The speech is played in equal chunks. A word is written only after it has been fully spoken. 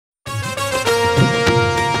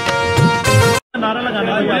नारा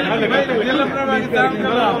लगाने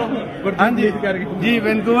हाँ जी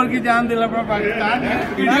वैंकूवर की जान दिल अपना पाकिस्तान,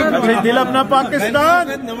 दिल अपना पाकिस्तान।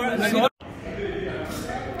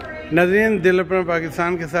 नाज़रीन, दिल अपना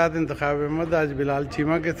पाकिस्तान के साथ इंतखाब अहमद आज बिलाल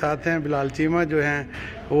चीमा के साथ हैं। बिलाल चीमा जो हैं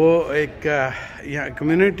वो एक यहाँ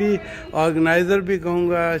कम्युनिटी ऑर्गेनाइज़र भी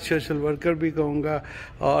कहूँगा, सोशल वर्कर भी कहूँगा,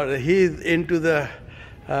 और he is into the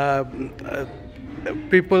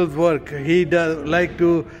people's work. He does like to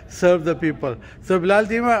serve the people. So Bilal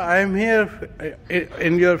Chima, I am here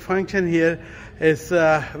in your function here is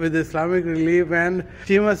with Islamic Relief and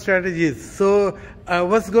Chima Strategies. So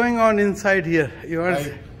what's going on inside here? You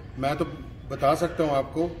want? मैं तो बता सकता हूँ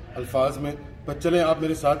आपको अल्फाज में, पर चलें आप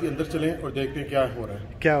मेरे साथ ही अंदर चलें और देखते हैं क्या हो रहा है।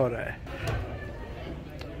 क्या हो रहा है?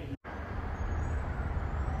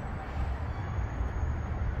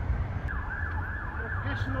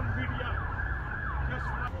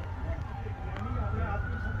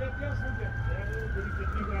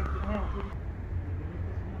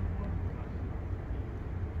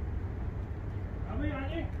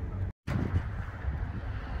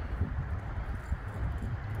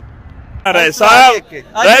 राय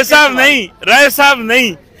साहब नहीं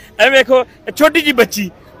ए देखो छोटी जी बच्ची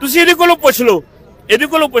तुसी ਇਹਦੇ ਕੋਲੋਂ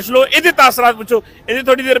ਪੁੱਛ ਲਓ ਇਹਦੇ ਤਾਸਰਾਤ ਪੁੱਛੋ। ਇਹਨੇ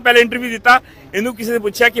थोड़ी देर पहले इंटरव्यू दिता, इन्हों किसी ने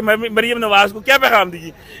पूछा कि मरियम नवाज को क्या पैगाम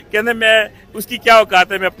दीजिए, कहते मैं उसकी क्या औकात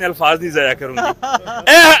है, मैं अपने अल्फाज नहीं जाया करूंगी।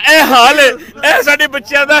 ए हाल है ए साडे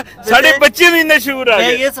बच्चियां दा, साडे बच्चे भी इन्ने शूर आ गए।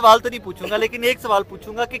 मैं ये सवाल तो नहीं पूछूंगा, लेकिन एक सवाल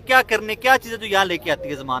पूछूंगा कि क्या चीजें जो यहाँ लेके आती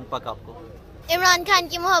है ज़मान पाक आपको? इमरान खान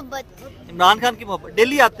की मोहब्बत। इमरान खान की मोहब्बत।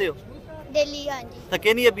 दिल्ली आते हो? दिल्ली, हाँ जी।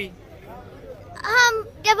 थके नहीं अभी? हम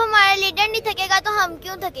जब हमारा लीडर नहीं थकेगा तो हम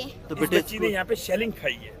क्यों थके? तो बच्ची ने यहाँ पे शेलिंग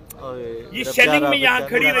खाई है, ये शेलिंग में यहाँ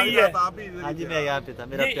खड़ी रही है। हाँ जी, मैं यहाँ पे था,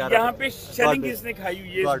 मेरा प्यारा यहाँ पे शेलिंग किसने खाई हुई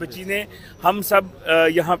है? इस बच्ची ने। हम सब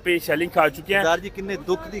यहाँ पे शेलिंग खा चुके हैं। जी किन्ने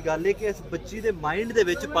दुख दी गल है कि इस बच्ची दे माइंड दे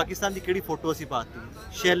विच पाकिस्तान दी केड़ी फोटो असी पाती,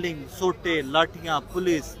 शेलिंग, सोटे, लाठियां,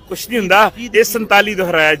 पुलिस कुछ नहीं हुंदा। ये 47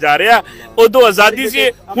 दोहराया जा रहा, उदों आजादी से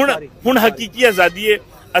हुण हकीकी आजादी है।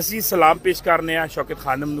 असी सलाम पेश करने आ शौकत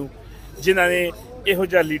खानम नूं, जिन्होंने इहो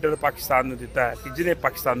जिहा लीडर पाकिस्तान नूं दिता है कि जिन्हें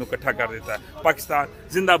पाकिस्तान नूं इकट्ठा कर देता है। पाकिस्तान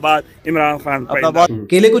जिंदाबाद, इमरान खान।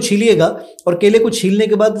 केले को छीलिएगा और केले को छीलने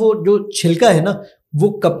के बाद वो जो छिलका है ना, वो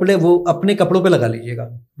अपने कपड़ों पे लगा लीजिएगा।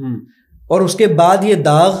 और उसके बाद ये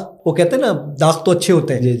दाग, वो कहते हैं ना दाग तो अच्छे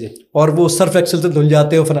होते हैं जी, और वो सर्फ एक्सेल से धुल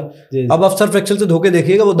जाते हो। फिर अब आप सर्फ एक्सेल से धो के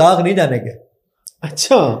देखिएगा, वो दाग नहीं जानेंगे।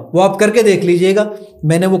 अच्छा, वो आप करके देख लीजिएगा।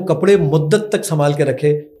 मैंने वो कपड़े मुद्दत तक संभाल के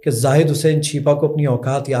रखे कि जाहिद हुसैन छिपा को अपनी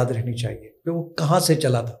औकात याद रहनी चाहिए कि वो कहाँ से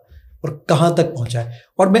चला था और कहाँ तक पहुंचा है।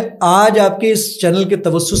 और मैं आज आपके इस चैनल के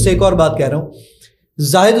तवज्जुह से एक और बात कह रहा हूँ,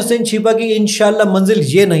 जाहिद हुसैन छिपा की इंशाल्लाह मंजिल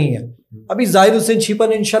ये नहीं है। अभी जाहिद हुसैन छिपा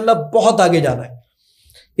ने इंशाल्लाह बहुत आगे जाना है।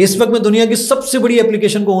 इस वक्त मैं दुनिया की सबसे बड़ी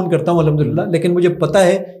एप्लीकेशन को ऑन करता हूँ अल्हम्दुलिल्लाह, लेकिन मुझे पता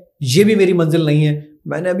है ये भी मेरी मंजिल नहीं है।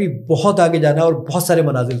 मैंने अभी बहुत आगे जाना है और बहुत सारे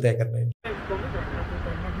मनाजिल तय करने हैं।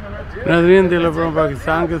 नाज़रीन, दिल अपना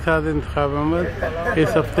पाकिस्तान के साथ इंतखाब अहमद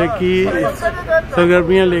इस हफ्ते की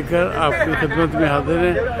सरगर्मियाँ लेकर आपकी खिदमत में हाजिर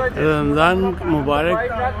हैं। रमज़ान मुबारक।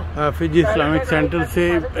 फिजी इस्लामिक सेंटर से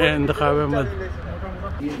इंतखाब अहमद।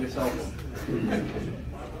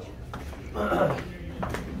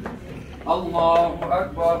 अल्लाहु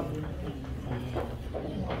अकबर।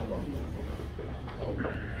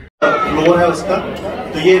 फ्लोर है उसका,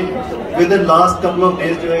 तो ये with in last couple of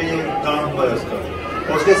days जो है ये काम हुआ है उसका।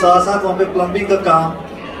 उसके साथ साथ वहाँ पे प्लम्बिंग का काम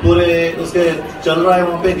पूरे उसके चल रहा है,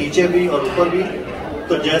 वहाँ पे नीचे भी और ऊपर भी।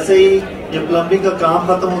 तो जैसे ही ये प्लम्बिंग का काम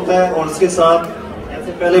खत्म होता है, और उसके साथ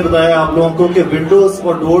जैसे पहले बताया आप लोगों को कि विंडोज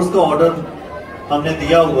और डोर्स का ऑर्डर हमने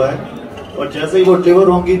दिया हुआ है, और जैसे ही वो डिलीवर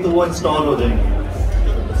होंगी तो वो इंस्टॉल हो जाएंगी।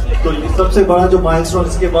 तो सबसे बड़ा जो माइलस्टोन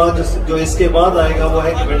इसके बाद जो इसके बाद आएगा वो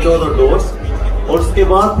है विंडोज और डोर्स, और उसके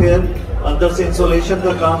बाद फिर अंदर से इंसुलेशन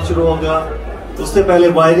का काम शुरू होगा। उससे पहले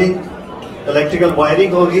वायरिंग, इलेक्ट्रिकल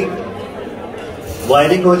वायरिंग होगी,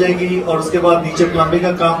 वायरिंग हो जाएगी, और उसके बाद नीचे प्लम्बिंग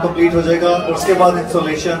का काम कंप्लीट हो जाएगा, और उसके बाद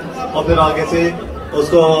इंसुलेशन, और फिर आगे से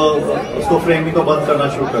उसको फ्रेमिंग को बंद करना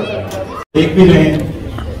शुरू कर देंगे। देख भी रहे हैं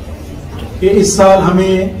कि इस साल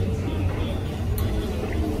हमें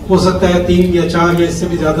हो सकता है 3 या 4 या इससे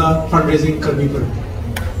भी ज्यादा फंड रेजिंग करनी पड़े।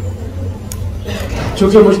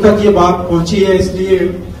 चूंकि मुझ तक ये बात पहुंची है, इसलिए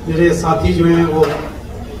मेरे साथी जो हैं वो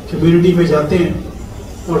कम्युनिटी में जाते हैं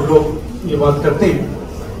और लोग ये बात करते हैं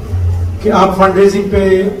कि आप फंड रेजिंग पे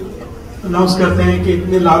अनाउंस करते हैं कि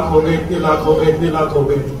इतने लाख हो गए, इतने लाख हो गए, इतने लाख हो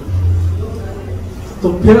गए,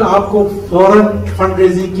 तो फिर आपको फौरन फंड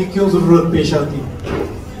रेजिंग की क्यों जरूरत पेश आती है?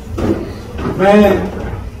 मैं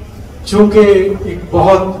चूंकि एक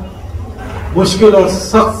बहुत मुश्किल और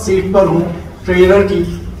सख्त सीट पर हूं ट्रेलर की,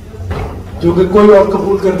 जो कि कोई और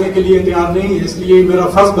कबूल करने के लिए तैयार नहीं है। इसलिए मेरा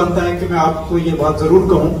फर्ज बनता है कि मैं आपको ये बात जरूर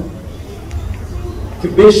कहूं कि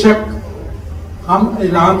बेशक हम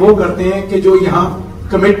ऐलान वो करते हैं कि जो यहाँ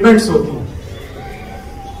कमिटमेंट्स होती हैं,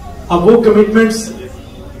 अब वो कमिटमेंट्स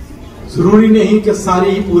जरूरी नहीं कि सारी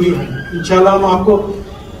ही पूरी हों। इंशाल्लाह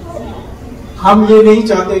हम ये नहीं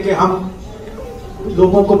चाहते कि हम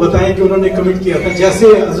लोगों को बताएं कि उन्होंने कमिट किया था। जैसे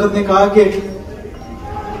हजरत ने कहा कि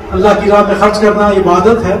अल्लाह की राह में खर्च करना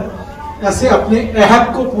इबादत है, ऐसे अपने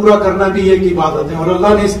अहद को पूरा करना भी एक इबादत है। और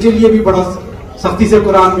अल्लाह ने इसके लिए भी बड़ा सख्ती से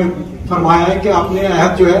कुरान में फरमाया है कि आपने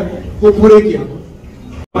अहद जो है वो पूरे किया।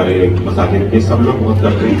 हमारे मसाजिद के सब लोग बहुत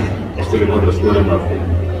करते हैं, इसके लिए बहुत मशहूर है आपको।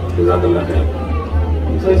 जज़ाकल्लाह खैर।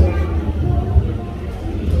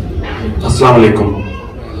 अस्सलाम वालेकुम।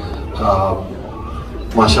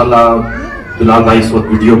 माशाल्लाह बिलाल भाई इस वक्त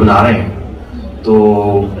वीडियो बना रहे हैं, तो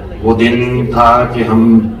वो दिन था कि हम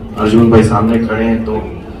अर्जुन भाई सामने खड़े हैं, तो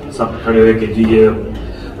सब खड़े हुए कि जी ये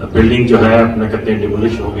बिल्डिंग जो है अपना कहते हैं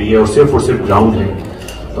डिमोलिश हो गई है और सिर्फ ग्राउंड है,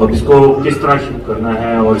 तो अब इसको किस तरह शुरू करना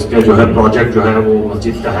है और इसका जो है प्रोजेक्ट जो है वो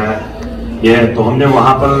मस्जिद का है ये है। तो हमने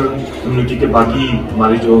वहाँ पर कम्युनिटी के बाकी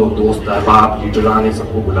हमारे जो दोस्त अहबाब लीडरान ने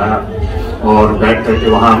सबको बुलाया और बैठ करके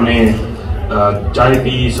वहाँ हमने चाय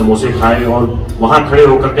पी, समोसे खाए और वहाँ खड़े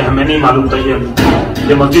होकर के हमें नहीं मालूम था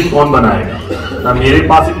ये मस्जिद कौन बनाएगा। ना मेरे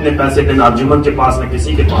पास इतने पैसे थे, ना अर्जुमन के पास, ना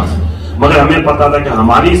किसी के पास, मगर हमें पता था कि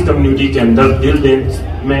हमारी इस कम्युनिटी के अंदर दिल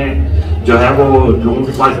में जो है वो लोगों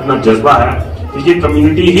के पास इतना जज्बा है कि ये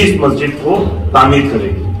कम्युनिटी ही इस मस्जिद को तामीर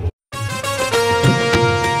करेगी।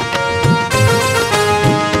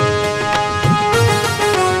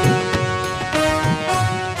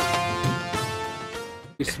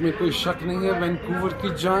 इसमें कोई शक नहीं है, वैंकूवर की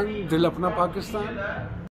जान, दिल अपना पाकिस्तान।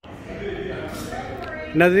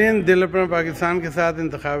 नाज़रीन, दिल अपना पाकिस्तान के साथ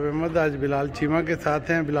इंतखाब अहमद आज बिलाल चीमा के साथ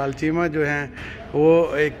हैं। बिलाल चीमा जो हैं वो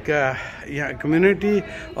एक यहाँ कम्युनिटी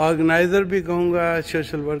ऑर्गेनाइज़र भी कहूँगा,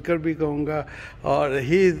 सोशल वर्कर भी कहूँगा, और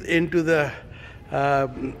he is into the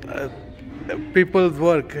people's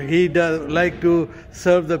work. He does like to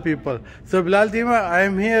serve the people. So Bilal Chima, I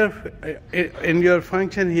am here in your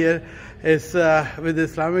function here is with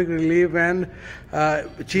Islamic Relief and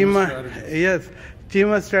Chima, yes,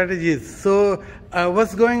 Chima strategies. So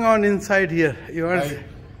what's going on inside here? You want?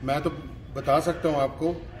 मैं तो बता सकता हूँ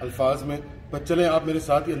आपको अल्फाज में, पर चलें आप मेरे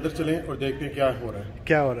साथ ही अंदर चलें और देखते हैं क्या हो रहा है.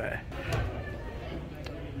 क्या हो रहा है?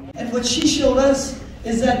 And what she showed us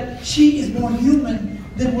is that she is more human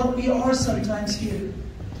than what we are sometimes here.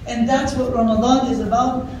 And that's what Ramadan is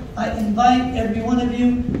about. I invite every one of you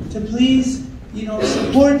to please,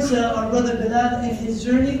 support our brother Bilal in his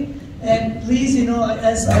journey. And please,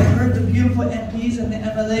 as I've heard the beautiful MPs and the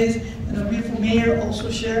MLAs and the beautiful mayor also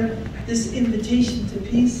share this invitation to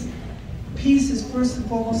peace. Peace is first and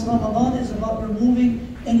foremost. Ramadan is about removing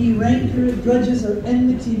any rancor, grudges, or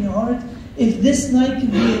enmity in your heart. If this night can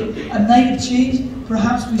be a night of change,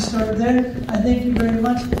 perhaps we start there. I thank you very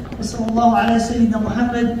much. Sallallahu ala Sayyidina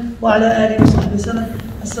Muhammad wa ala alihi wa sahbihi wa sallam.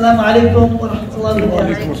 Assalamu alaikum wa rahmatullahi wa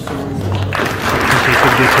barakatuh.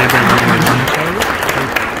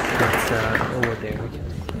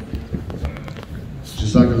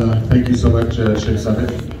 Jazakallah. Thank you so much, Sheikh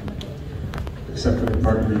Sadiq. Except for the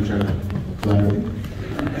part where you're trying to flatter me.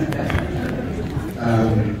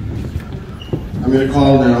 I'm going to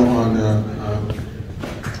call now on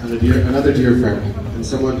another dear friend and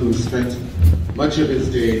someone who spent much of his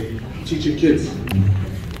day teaching kids,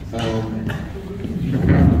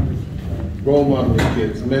 role modeling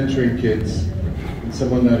kids, mentoring kids, and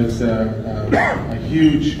someone that is a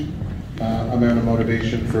huge amount of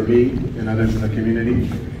motivation for me and others in the community,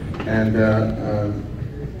 and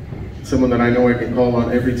someone that I know I can call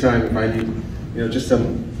on every time if I need, just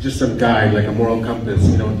some guide, like a moral compass,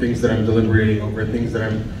 things that I'm deliberating over, things that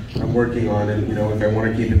I'm working on, and if I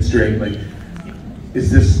want to keep it straight, like,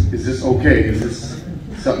 is this okay? Is this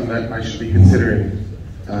something that I should be considering?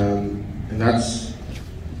 And that's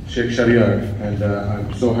Sheikh Shariar, and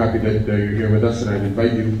I'm so happy that you're here with us, and I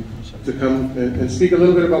invite you to come and speak a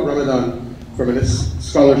little bit about Ramadan from a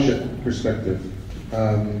scholarship perspective,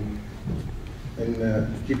 and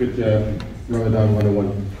keep it Ramadan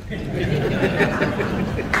 101.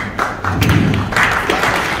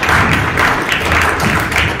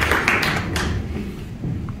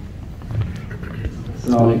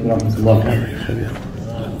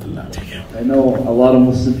 I know a lot of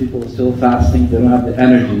Muslim people are still fasting, they don't have the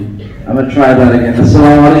energy. I'm going to try that again.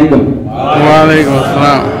 Assalamu alaikum. Wa alaikum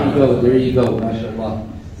assalam. There you go, mashallah.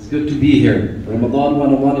 It's good to be here. Ramadan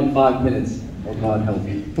 101 in 5 minutes. Oh God help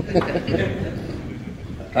me.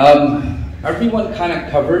 Everyone kind of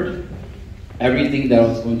covered everything that I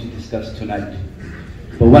was going to discuss tonight.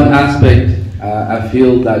 But one aspect I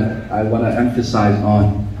feel that I want to emphasize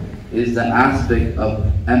on is the aspect of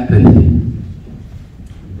empathy.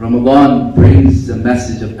 Ramadan brings the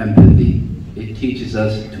message of empathy. It teaches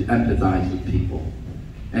us to empathize with people.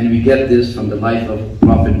 And we get this from the life of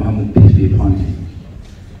Prophet Muhammad, peace be upon him.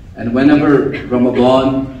 And whenever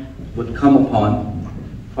Ramadan would come upon,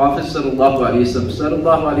 Prophet Sallallahu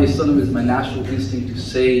Alaihi Wasallam is my natural instinct to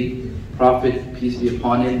say, Prophet, peace be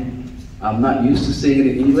upon him. I'm not used to saying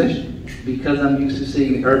it in English because I'm used to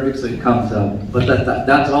saying it in Arabic, so it comes out. But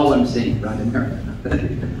that's all I'm saying right in Arabic.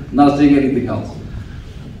 I'm not saying anything else.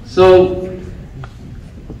 So,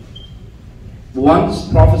 once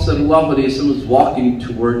Prophet ﷺ was walking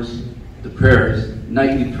towards the prayers,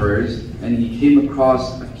 nightly prayers, and he came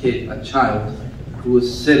across a child who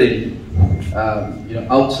was sitting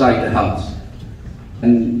outside the house.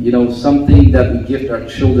 And something that we gift our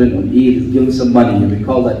children on Eid is give them some money, and we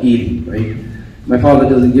call that eating, right? My father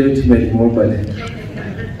doesn't give it to me anymore, but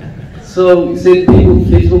so he said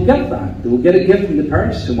kids will get that. They will get a gift from the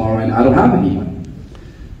parents tomorrow, and I don't have any money.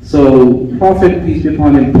 So Prophet, peace be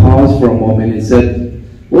upon him, paused for a moment and said,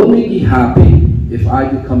 will you be happy if I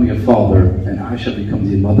become your father and Aisha becomes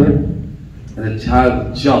your mother? And the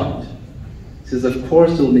child jumped. He says, of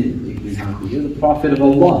course it will make me happy. You're the Prophet of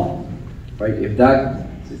Allah. Right? If that,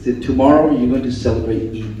 he said, tomorrow you're going to celebrate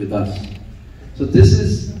Eid with us. So this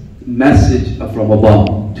is the message of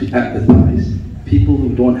Ramadan, to empathize. People who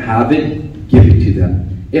don't have it, give it to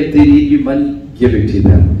them. If they need your money, give it to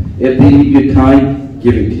them. If they need your time,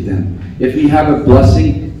 give it to them. If you have a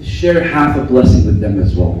blessing, share half a blessing with them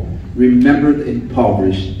as well. Remember the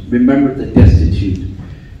impoverished. Remember the destitute.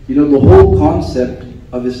 The whole concept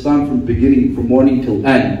of Islam from beginning, from morning till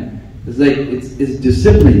end, is like it's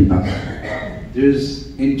disciplining us.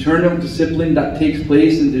 There's internal discipline that takes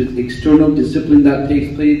place, and there's external discipline that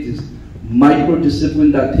takes place. There's micro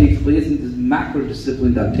discipline that takes place, and there's macro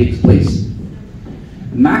discipline that takes place.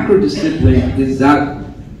 Macro discipline is that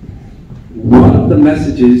one of the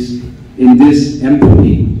messages in this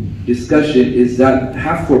empathy discussion is that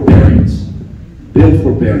have forbearance, build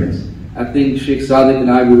forbearance. I think Sheikh Sadiq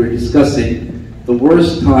and I, we were discussing the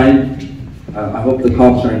worst time, I hope the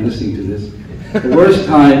cops aren't listening to this, the worst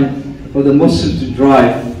time for the Muslims to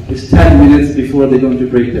drive is 10 minutes before they're going to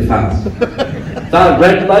break their fast. That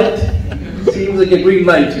red light seems like a green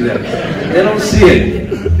light to them. They don't see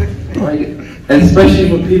it. Right? And especially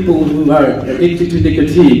for people who are addicted to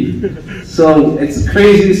nicotine. So it's the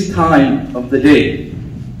craziest time of the day.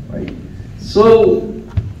 Right? So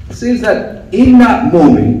it says that in that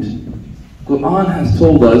moment, Quran has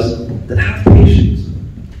told us that have patience.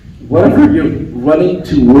 Whatever you're running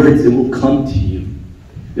towards, it will come to you.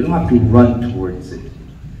 You don't have to run towards it.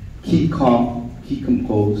 Keep calm, keep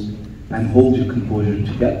composed, and hold your composure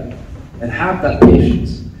together. And have that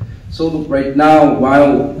patience. So right now,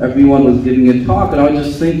 while everyone was giving a talk, and I was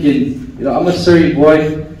just thinking, I'm a Surrey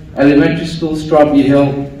boy, elementary school, Strawberry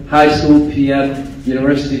Hill, high school, PM,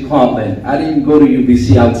 University, Compton. I didn't even go to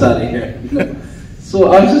UBC outside of here.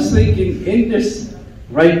 So I was just thinking, in this,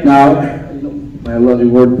 right now, my lovely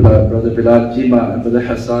word, Brother Bilal Jima, and Brother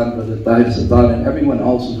Hassan, Brother Tahir Sultan, and everyone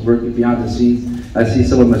else who's working behind the scenes. I see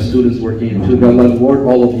some of my students working too. God reward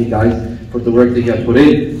all of you guys for the work that you have put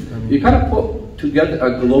in. You kind of put together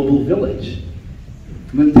a global village.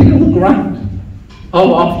 I mean, take a look around.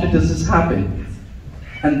 How often does this happen?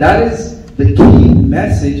 And that is the key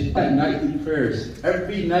message at nightly prayers.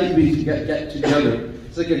 Every night we get together.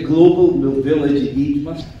 It's like a global village in each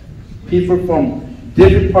month. People from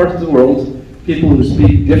different parts of the world, people who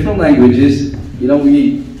speak different languages. We don't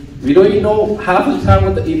even know half the time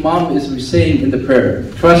what the Imam is saying in the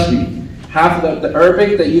prayer. Trust me, half of the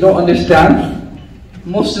Arabic that you don't understand,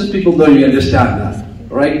 most of the people don't even understand that,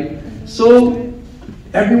 right? So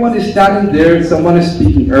everyone is standing there. Someone is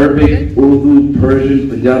speaking Arabic, Urdu, Persian,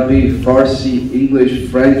 Punjabi, Farsi, English,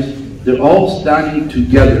 French. They're all standing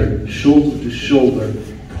together, shoulder to shoulder,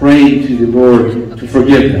 praying to the Lord to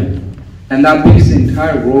forgive them. And that makes the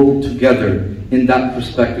entire world together in that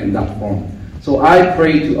perspective, in that form. So I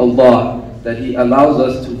pray to Allah that He allows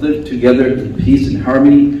us to live together in peace and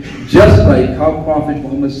harmony, just like how Prophet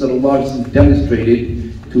Muhammad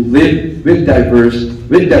demonstrated to live with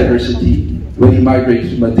diversity. When he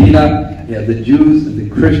migrated to Medina, he had the Jews and the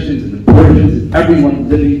Christians and the Persians and everyone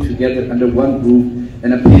living together under one roof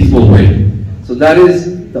in a peaceful way. So that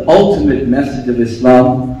is the ultimate message of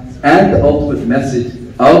Islam and the ultimate message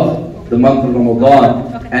of the month of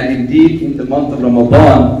Ramadan. And indeed, in the month of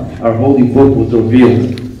Ramadan, our holy book was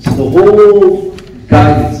revealed. So the whole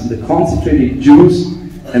guidance, the concentrated juice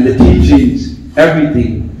and the teachings,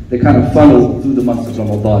 everything, they kind of funnel through the month of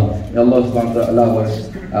Ramadan. May Allah subhanahu wa ta'ala allow us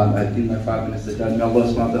I think my 5 minutes are done. May Allah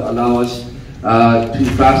subhanahu wa ta'ala allow us to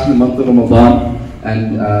fast in the month of Ramadan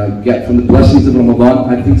and get from the blessings of Ramadan.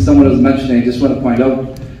 I think someone was mentioning, I just want to point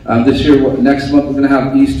out, this year, next month, we're going to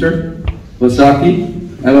have Easter, Vasaki,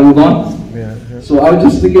 and Ramadan. So I was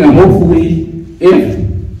just thinking, hopefully,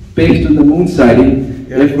 if based on the moon sighting,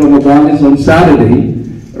 if Ramadan is on Saturday,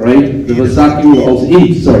 right, the Vasaki will also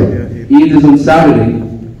Eid is on Saturday.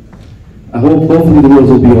 I hope hopefully the roads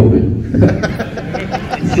will be open.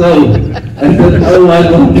 So, and then otherwise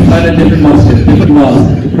we'll have to find a different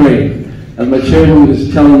mosque to pray. And my chairman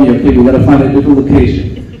was telling me, okay, we got to find a different location.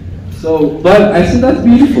 So, but I said that's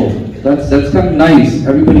beautiful. That's kind of nice.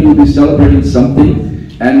 Everybody will be celebrating something,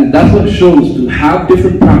 and that's what shows to have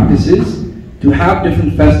different practices, to have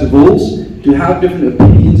different festivals, to have different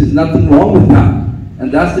opinions. There's nothing wrong with that,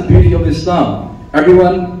 and that's the beauty of Islam.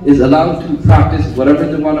 Everyone is allowed to practice whatever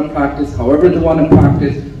they want to practice, however they want to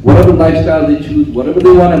practice, whatever lifestyle they choose, whatever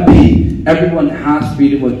they want to be. Everyone has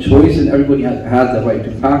freedom of choice, and everybody has the right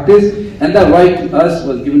to practice. And that right to us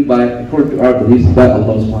was given by, according to our beliefs, by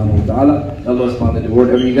Allah subhanahu wa ta'ala. Allah subhanahu wa ta'ala reward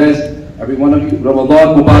every one of you.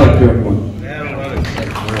 Ramadan Mubarak to everyone.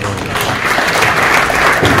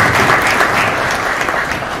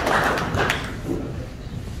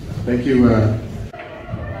 Thank you.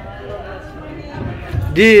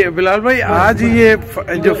 जी बिलाल भाई, आज ये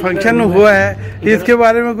जो function हुआ है इसके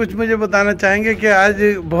बारे में कुछ मुझे बताना चाहेंगे कि आज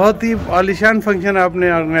बहुत ही आलिशान फंक्शन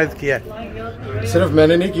आपने ऑर्गेनाइज किया है। सिर्फ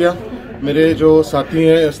मैंने नहीं किया, मेरे जो साथी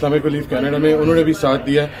हैं इस्लामिक रिलीफ कनाडा में, उन्होंने भी साथ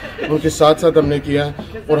दिया, उनके साथ साथ हमने किया।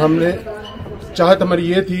 और हमने चाहत हमारी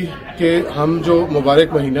ये थी कि हम जो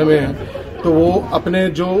मुबारक महीना में हैं तो वो अपने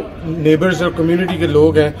जो नेबर्स और कम्युनिटी के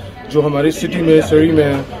लोग हैं जो हमारी सिटी में सरी में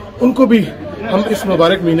हैं, उनको भी हम इस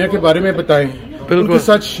मुबारक महीने के बारे में बताएं, उनके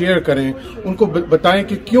साथ शेयर करें, उनको बताएं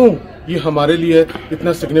कि क्यों ये हमारे लिए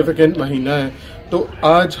इतना सिग्निफिकेंट महीना है। तो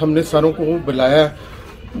आज हमने सारों को बुलाया,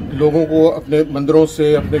 लोगों को अपने मंदिरों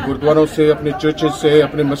से, अपने गुरुद्वारों से, अपने चर्चेस से,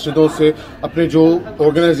 अपने मस्जिदों से, अपने जो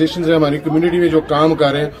ऑर्गेनाइजेशंस हैं हमारी कम्युनिटी में जो काम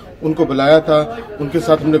कर रहे हैं उनको बुलाया था। उनके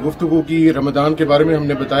साथ हमने गुफ्तगू की, रमज़ान के बारे में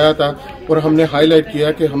हमने बताया था और हमने हाईलाइट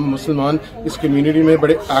किया कि हम मुसलमान इस कम्युनिटी में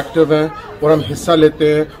बड़े एक्टिव हैं और हम हिस्सा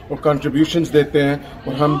लेते हैं और कंट्रीब्यूशंस देते हैं,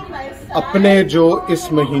 और हम अपने जो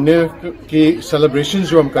इस महीने की सेलिब्रेशंस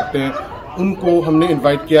जो हम करते हैं उनको हमने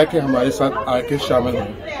इनवाइट किया कि हमारे साथ आके शामिल हों।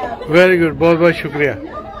 वेरी गुड, बहुत बहुत शुक्रिया।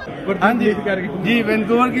 हाँ जी,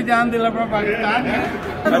 वैंकूवर की जान दिल अपना पाकिस्तान है।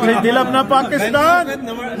 अच्छा, दिल अपना पाकिस्तान।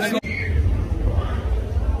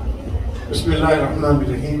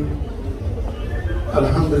 बिस्मिल्लाहिर्रहमानिर्रहीम,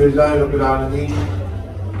 अल्हम्दुलिल्लाहि रब्बिल आलमीन,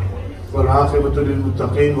 वल आक़िबतु लिल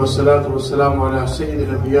मुत्तक़ीन, वस्सलातु वस्सलामु अला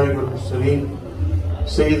सय्यिदिल अंबिया'i वल मुरसलीन,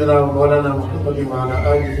 सय्यिदिना व मौलाना मुहम्मदिन व अला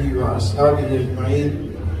आलिहि व अस्हाबिहि अजमईन।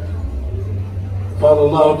 قال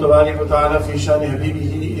الله تبارك وتعالى في شان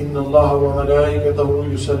حبيبه إن الله وملائكته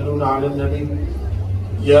يصلون على النبي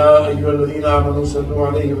يا أيها الذين آمنوا صلوا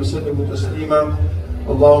عليه وسلموا تسليما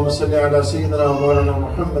اللهم صل على سيدنا ومولانا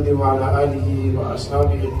محمد وعلى آله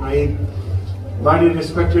وأصحابه أجمعين. My dear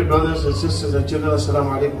respected brothers and sisters and children, Assalamu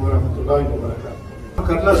alaikum wa rahmatullahi wa barakatuh.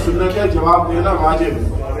 करना सुनना क्या, जवाब देना वाजिब है।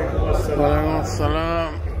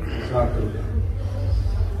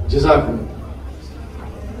 जज़ाकुम।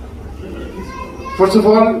 First of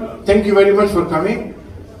all, thank you very much for coming.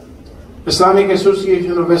 Islamic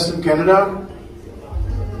Association of Western Canada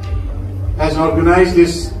has organized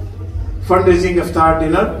this fundraising iftar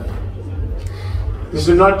dinner. This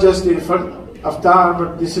is not just a iftar,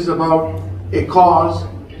 but this is about a cause,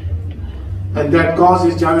 and that cause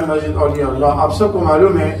is Jami Masjid Awliya Allah. आप सबको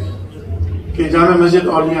मालूम है कि जामा मस्जिद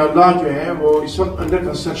औलिया अल्लाह जो है वो इस वक्त अंडर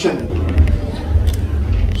कंस्ट्रक्शन है।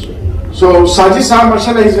 So साजिद साहब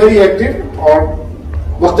माशाल्लाह इज वेरी एक्टिव और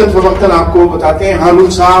वक्तन फवक्तन आपको बताते हैं। हारून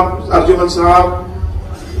साहब, अर्जुमन साहब,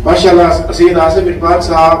 माशाल्लाह सैयद आसिफ इकबाल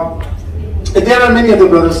साहब, there are many other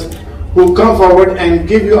brothers who come forward and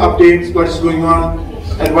give you updates what is going on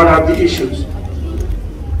and what are the issues.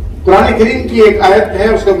 Quran करीम की एक आयत है,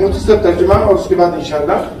 उसका मुख्तसर तर्जुमा, और उसके बाद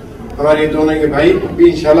इंशाल्लाह हमारे दोनों के भाई भी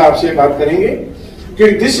इंशाल्लाह आपसे बात करेंगे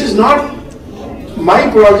कि this is not my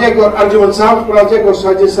project और अर्जुमन साहब प्रोजेक्ट और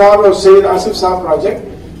साजिद साहब और सैयद आसिफ साहब project.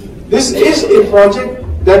 This is a project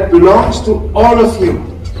that belongs to all of you,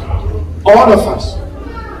 all of us.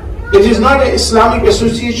 It is not an Islamic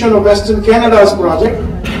Association of Western Canada's project.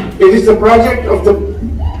 It is the project of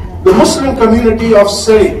the Muslim community of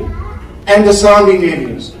Surrey and the surrounding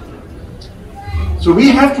areas. So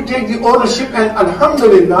we have to take the ownership, and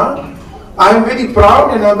alhamdulillah, I am very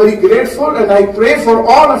proud and I am very grateful and I pray for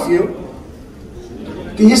all of you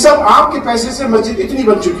कि ये सब आपके पैसे से मस्जिद इतनी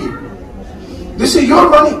बन चुकी है. This is your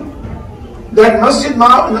money that masjid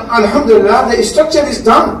now, alhamdulillah, the structure is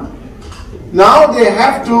done. Now they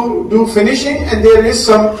have to do finishing, and there is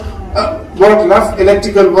some work left,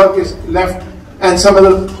 electrical work is left, and some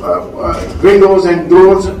other windows and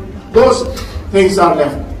doors, those things are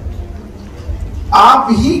left. आप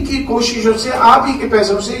ही की कोशिशों से, आप ही के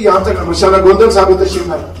पैसों से यहां तक माशाल्लाह गोंदल साहब तशरीफ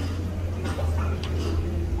लाए।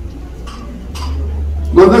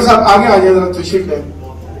 गोंदल साहब आगे आ जाए, जरा तशरीफ लाए।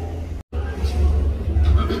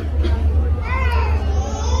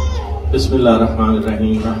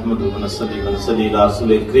 Bismillahirrahmanirrahim. Rahmatu wa nasalli wa nasalli ala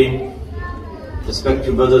Rasulil Kareem.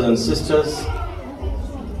 Respected brothers and sisters,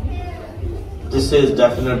 this is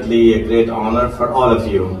definitely a great honor for all of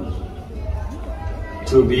you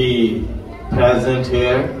to be present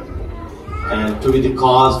here and to be the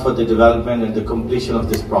cause for the development and the completion of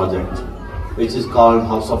this project, which is called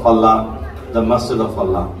House of Allah, the Masjid of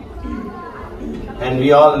Allah. And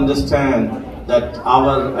we all understand that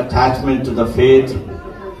our attachment to the faith,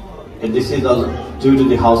 and this is due to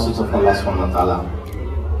the houses of Allah subhanahu wa ta'ala.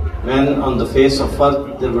 When on the face of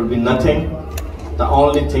earth there will be nothing, the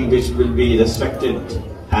only thing which will be respected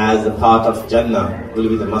as a part of Jannah will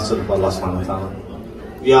be the Masjid of Allah subhanahu wa ta'ala.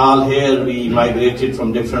 We are all here, we migrated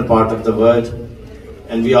from different parts of the world,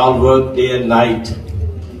 and we all work day and night,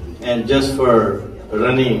 and just for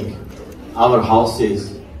running our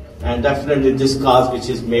houses. And definitely this cause which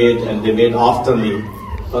is made, and they made after me,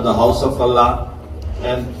 for the house of Allah.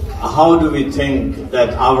 And how do we think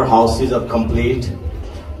that our houses are complete,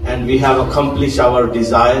 and we have accomplished our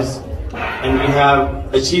desires, and we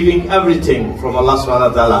have achieving everything from Allah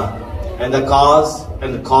subhanahu wa ta'ala. And the cause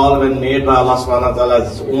and the call when made by Allah subhanahu wa ta'ala is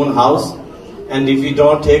His own house. And if we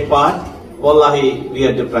don't take part, wallahi, we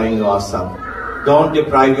are depriving ourselves. Don't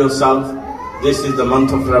deprive yourself. This is the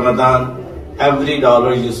month of Ramadan. Every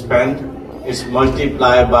dollar you spend is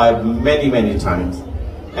multiplied by many, many times.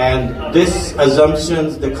 And this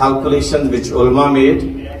assumptions, the calculations which ulama made,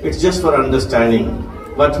 it's just for understanding.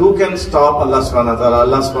 But who can stop Allah subhanahu wa ta'ala?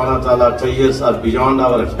 Allah subhanahu wa ta'ala treasures are beyond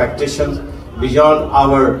our expectations, beyond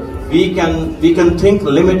our, we can think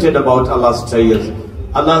limited about Allah's treasures.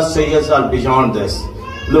 Allah's treasures are beyond this.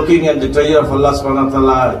 Looking at the treasure of Allah subhanahu wa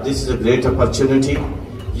ta'ala, this is a great opportunity.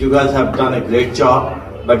 You guys have done a great job,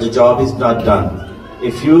 but the job is not done.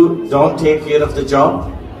 If you don't take care of the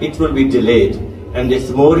job, it will be delayed. And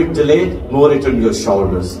if more it delayed, more it on your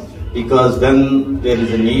shoulders. Because when there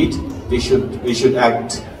is a need, we should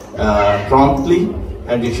act promptly,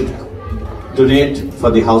 and we should donate for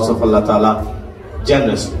the house of Allah Ta'ala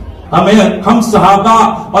generously. हम सहाबा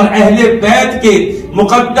और अहले बैत के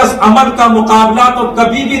मुकद्दस अमल का मुकाबला तो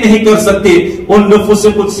कभी भी नहीं कर सकते। उन नुफूस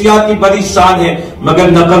कुदसिया की बड़ी शान है,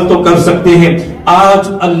 मगर नकल तो कर सकते हैं। आज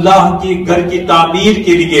अल्लाह की घर की तामीर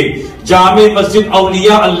के लिए, जामे मस्जिद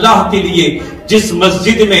औलिया अल्लाह के लिए, जिस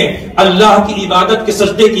मस्जिद में अल्लाह की इबादत के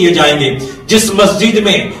सजदे किए जाएंगे, जिस मस्जिद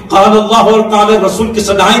में क़ाल अल्लाह और क़ाल रसूल की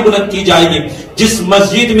सदाएं बुलंद की जाएंगी, जिस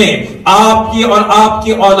मस्जिद में आपकी और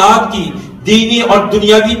आपकी औलाद की दीनी और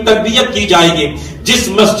दुनियावी तरबियत की जाएगी, जिस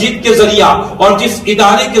मस्जिद के जरिया और जिस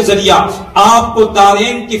इदारे के जरिया आपको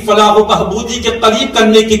दारेन की फलाह व बहबूदी के करीब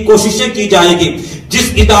करने की कोशिशें की जाएगी, जिस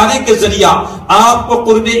इदारे के जरिया आपको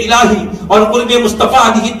कुर्बे इलाही और कुर्बे मुस्तफा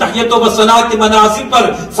अलैहि तहियत व सना के मनासिब पर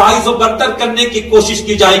फाइज व बरतर करने की कोशिश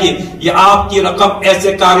की जाएगी, ये आपकी रकम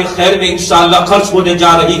ऐसे कार्य खैर में इंशाअल्लाह खर्च होने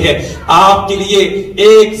जा रही है। आपके लिए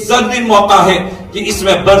एक जरूरी मौका है कि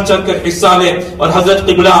इसमें बढ़ चढ़ कर हिस्सा लें और हजरत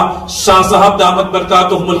क़िबला शाह साहब दामत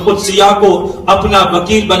बरकातुहुमुल क़ुद्सिया को अपना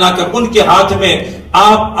वकील बनाकर उनके हाथ में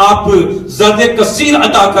आप ज़र्दे कसीर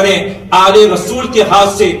अता करें। आले रसूल के हाथ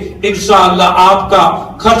से इंशाअल्लाह आपका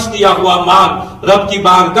खर्च किया हुआ माल रब की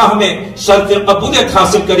बारगाह में शर्फ़ कबूलियत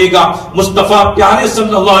हासिल करेगा, मुस्तफ़ा प्यारे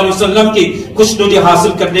सल्लल्लाहु अलैहि वसल्लम की खुशनुदी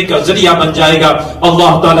हासिल करने का जरिया बन जाएगा।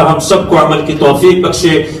 अल्लाह ताला हम सबको अमल की तौफीक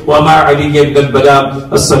बख्शे। वमा अलैहि इल्लल बलाग।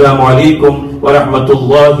 अस्सलामु अलैकुम व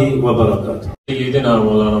रहमतुल्लाहि व बरकातुहू। सय्यिदना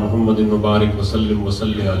मौलाना मुहम्मदिन मुबारक व सल्लिम व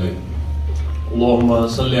सल्ली अलैहि। अल्लाहुम्मा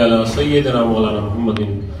सल्लि अला सय्यिदना मौलाना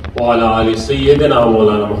मुहम्मदिन व अला आलि सय्यिदना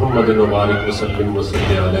मौलाना मुहम्मदिन मुबारक व सल्लिम व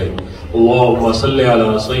सल्ली अलैहि। अल्लाहुम्मा सल्लि अला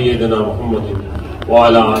सय्यिदना मुहम्मदिन व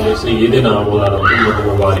अला आलि सय्यिदना मौलाना मुहम्मदिन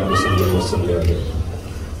मुबारक व सल्लिम व सल्ली अलैहि।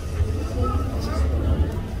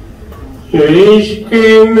 इश्क़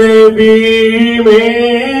नबी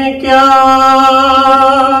में क्या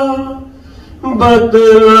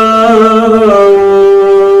बदलाऊं,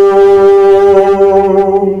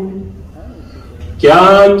 क्या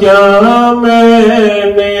क्या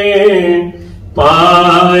मैंने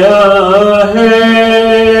पाया है।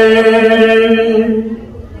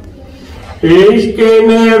 इश्क़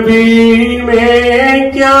नबी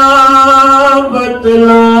में क्या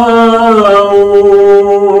बदलाऊं,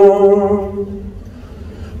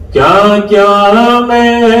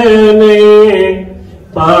 मैंने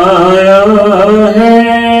पाया है।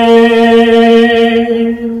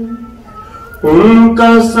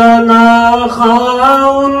 उनका सनाखा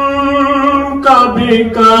उनका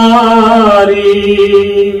भिकारी,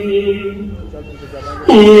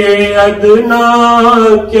 ये अदना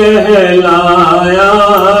कहलाया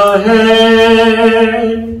है।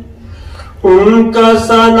 उनका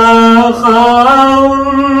सनाखा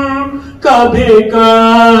उनका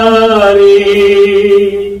भिकारी,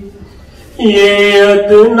 ये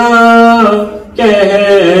अदना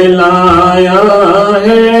कहलाया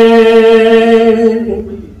है।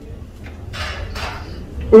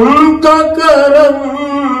 उनका करम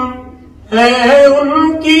है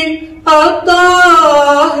उनकी अता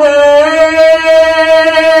है,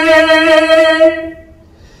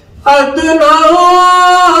 अदना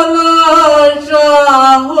वाला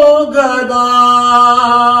शाहो गदा।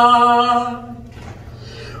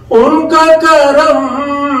 उनका करम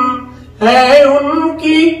है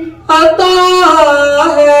उनकी अता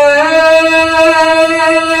है,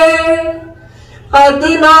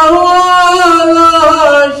 अदना वाला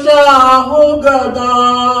शाहो गदा।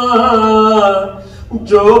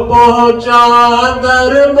 जो पहुंचा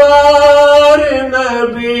दरबार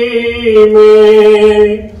नबी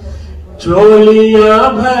में, झोलियां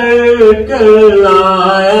भर कर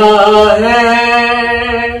लाया है।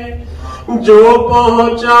 जो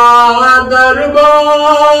पहुंचा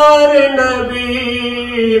दरबार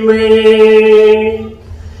नबी में,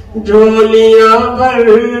 झोलियां भर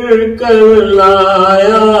कर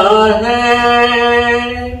लाया है।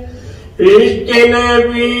 इश्क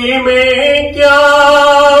नबी में क्या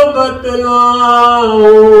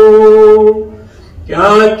बतलाऊं, क्या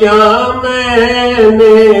क्या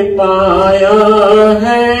मैंने पाया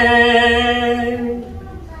है।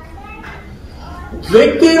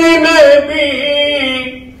 जिक्र नबी,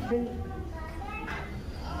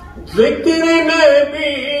 जिक्र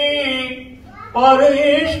नबी और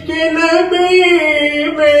इश्क नबी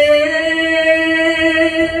में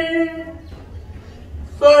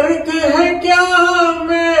फर्क है क्या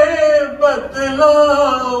मैं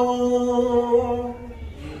बतलाऊं।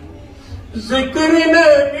 जिक्र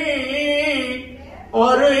नबी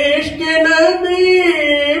और इश्क नबी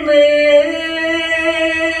में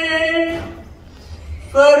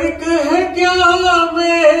फर्क है क्या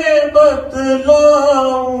मैं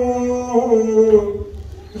बतलाऊं।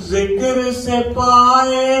 जिक्र से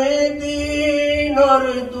पाए दीन और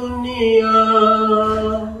दुनिया,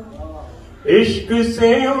 इश्क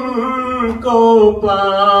से उनको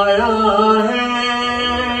पाया है।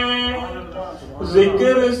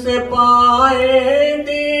 जिक्र से पाए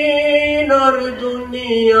दीन और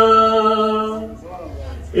दुनिया,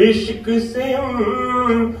 इश्क से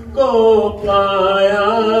उनको पाया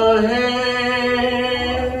है।